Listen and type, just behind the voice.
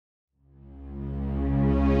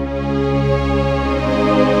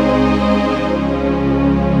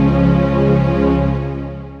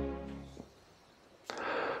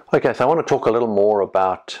Okay, so I want to talk a little more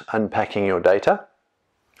about unpacking your data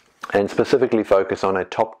and specifically focus on a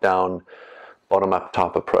top-down, bottom-up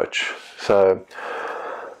type approach. So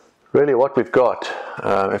really what we've got,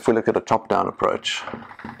 if we look at a top-down approach,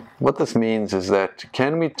 what this means is that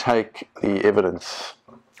can we take the evidence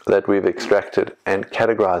that we've extracted and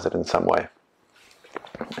categorize it in some way?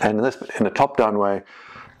 And in a top-down way,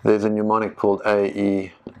 there's a mnemonic called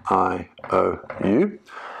AEIOU,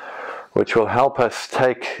 which will help us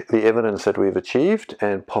take the evidence that we've achieved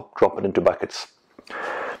and drop it into buckets.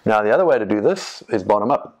 Now, the other way to do this is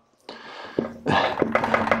bottom-up.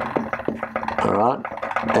 All right,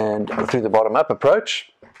 and through the bottom-up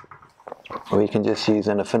approach, we can just use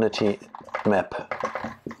an affinity map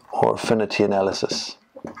or affinity analysis.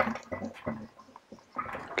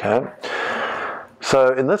 Okay,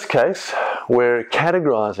 so in this case, we're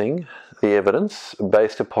categorizing the evidence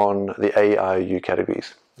based upon the AEIOU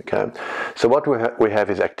categories. Okay, so what we have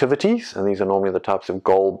is activities, and these are normally the types of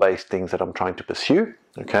goal-based things that I'm trying to pursue.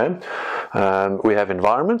 Okay, we have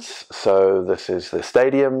environments, so this is the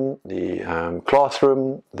stadium, the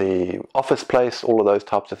classroom, the office place, all of those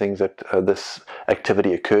types of things that this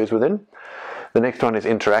activity occurs within. The next one is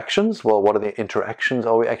interactions. Well, what are the interactions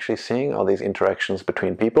are we actually seeing? Are these interactions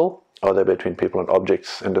between people? Are they between people and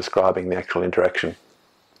objects, and describing the actual interaction?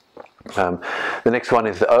 The next one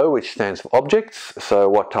is the O, which stands for objects. So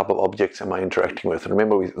what type of objects am I interacting with? And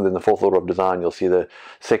remember, in the fourth order of design, you'll see the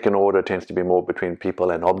second order tends to be more between people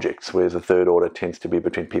and objects, whereas the third order tends to be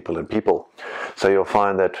between people and people. So you'll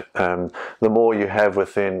find that the more you have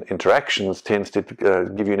within interactions tends to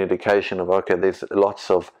give you an indication of, okay, there's lots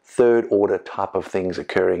of third order type of things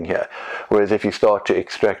occurring here. Whereas if you start to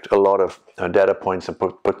extract a lot of data points and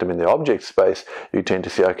put them in the object space, you tend to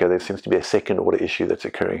see, okay, there seems to be a second order issue that's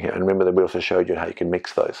occurring here. And remember that we also showed you how you can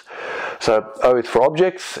mix those. So O is for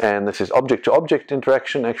objects, and this is object to object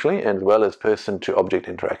interaction actually, as well as person to object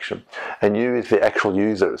interaction. And U is the actual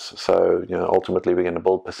users. So ultimately we're going to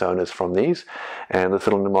build personas from these, and this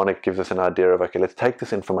little mnemonic gives us an idea of, okay, let's take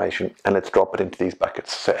this information and let's drop it into these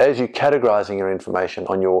buckets. So as you're categorizing your information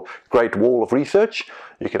on your great wall of research,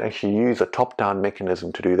 you can actually use a top-down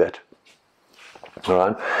mechanism to do that. All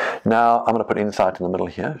right. Now I'm going to put insight in the middle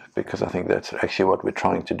here, because I think that's actually what we're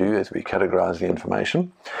trying to do as we categorize the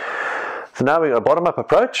information. So now we've got a bottom-up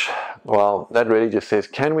approach. Well, that really just says,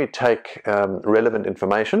 can we take relevant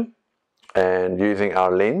information, and using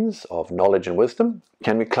our lens of knowledge and wisdom,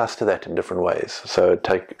 can we cluster that in different ways? So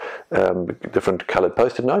take different colored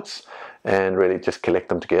post-it notes and really just collect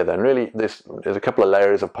them together. And really there's a couple of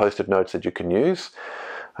layers of post-it notes that you can use.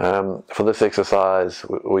 For this exercise,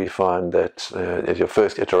 we find that as your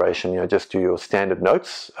first iteration, just do your standard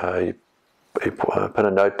notes. You put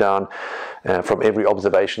a note down from every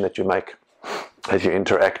observation that you make as you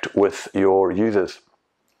interact with your users.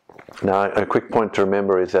 Now, a quick point to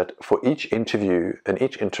remember is that for each interview and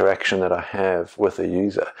each interaction that I have with a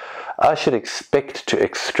user, I should expect to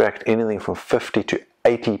extract anything from 50 to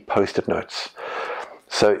 80 post-it notes.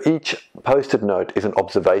 So each post-it note is an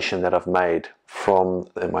observation that I've made from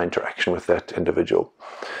my interaction with that individual.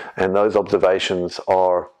 And those observations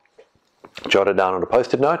are jotted down on a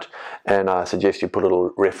post-it note, and I suggest you put a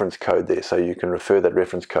little reference code there so you can refer that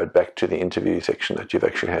reference code back to the interview section that you've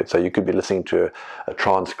actually had. So you could be listening to a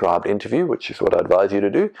transcribed interview, which is what I advise you to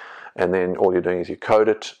do, and then all you're doing is you code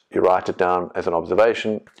it, you write it down as an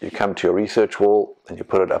observation, you come to your research wall and you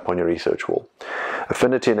put it up on your research wall.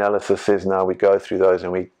 Affinity analysis says now we go through those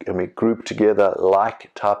and we group together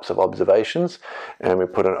like types of observations, and we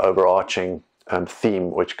put an overarching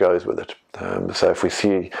theme which goes with it. So if we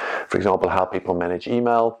see, for example, how people manage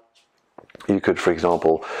email, you could, for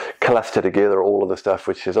example, cluster together all of the stuff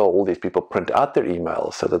which says, oh, all these people print out their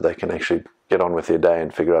emails so that they can actually get on with their day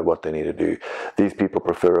and figure out what they need to do. These people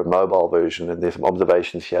prefer a mobile version, and there's some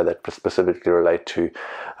observations here that specifically relate to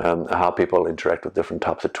how people interact with different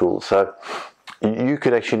types of tools. So you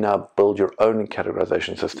could actually now build your own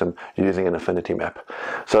categorization system using an affinity map.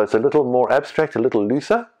 So it's a little more abstract, a little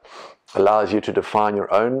looser, allows you to define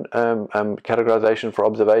your own categorization for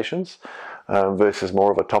observations versus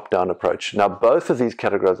more of a top-down approach. Now, both of these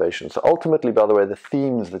categorizations, so ultimately, by the way, the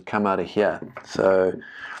themes that come out of here, so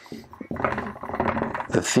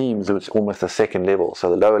the themes, it's almost the second level. So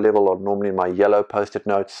the lower level are normally my yellow post-it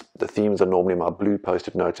notes. The themes are normally my blue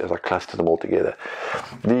post-it notes as I cluster them all together.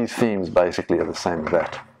 These themes basically are the same as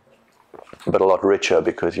that, but a lot richer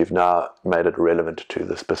because you've now made it relevant to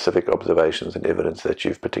the specific observations and evidence that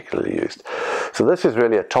you've particularly used. So this is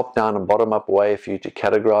really a top-down and bottom-up way for you to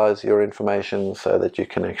categorize your information so that you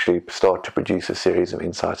can actually start to produce a series of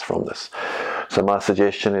insights from this. So my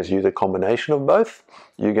suggestion is use a combination of both.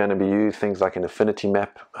 You're going to be using things like an affinity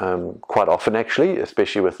map quite often, actually,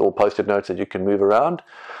 especially with all post-it notes that you can move around.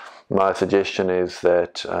 My suggestion is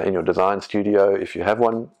that in your design studio, if you have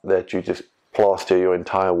one, that you just plaster your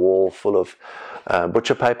entire wall full of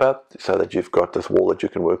butcher paper, so that you've got this wall that you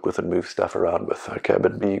can work with and move stuff around with. Okay,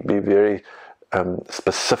 but be very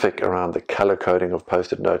specific around the color coding of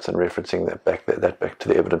post-it notes and referencing that back to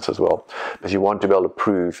the evidence as well, because you want to be able to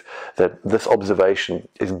prove that this observation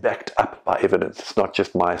is backed up by evidence. It's not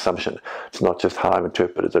just my assumption. It's not just how I've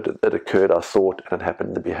interpreted it. It occurred, I saw it, and it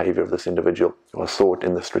happened in the behavior of this individual, or I saw it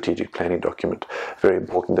in the strategic planning document. Very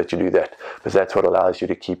important that you do that, because that's what allows you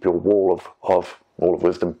to keep your wall of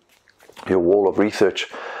wisdom, your wall of research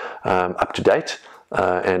up to date,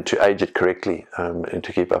 and to age it correctly, and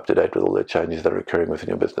to keep up to date with all the changes that are occurring within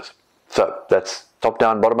your business. So that's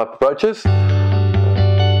top-down, bottom-up approaches.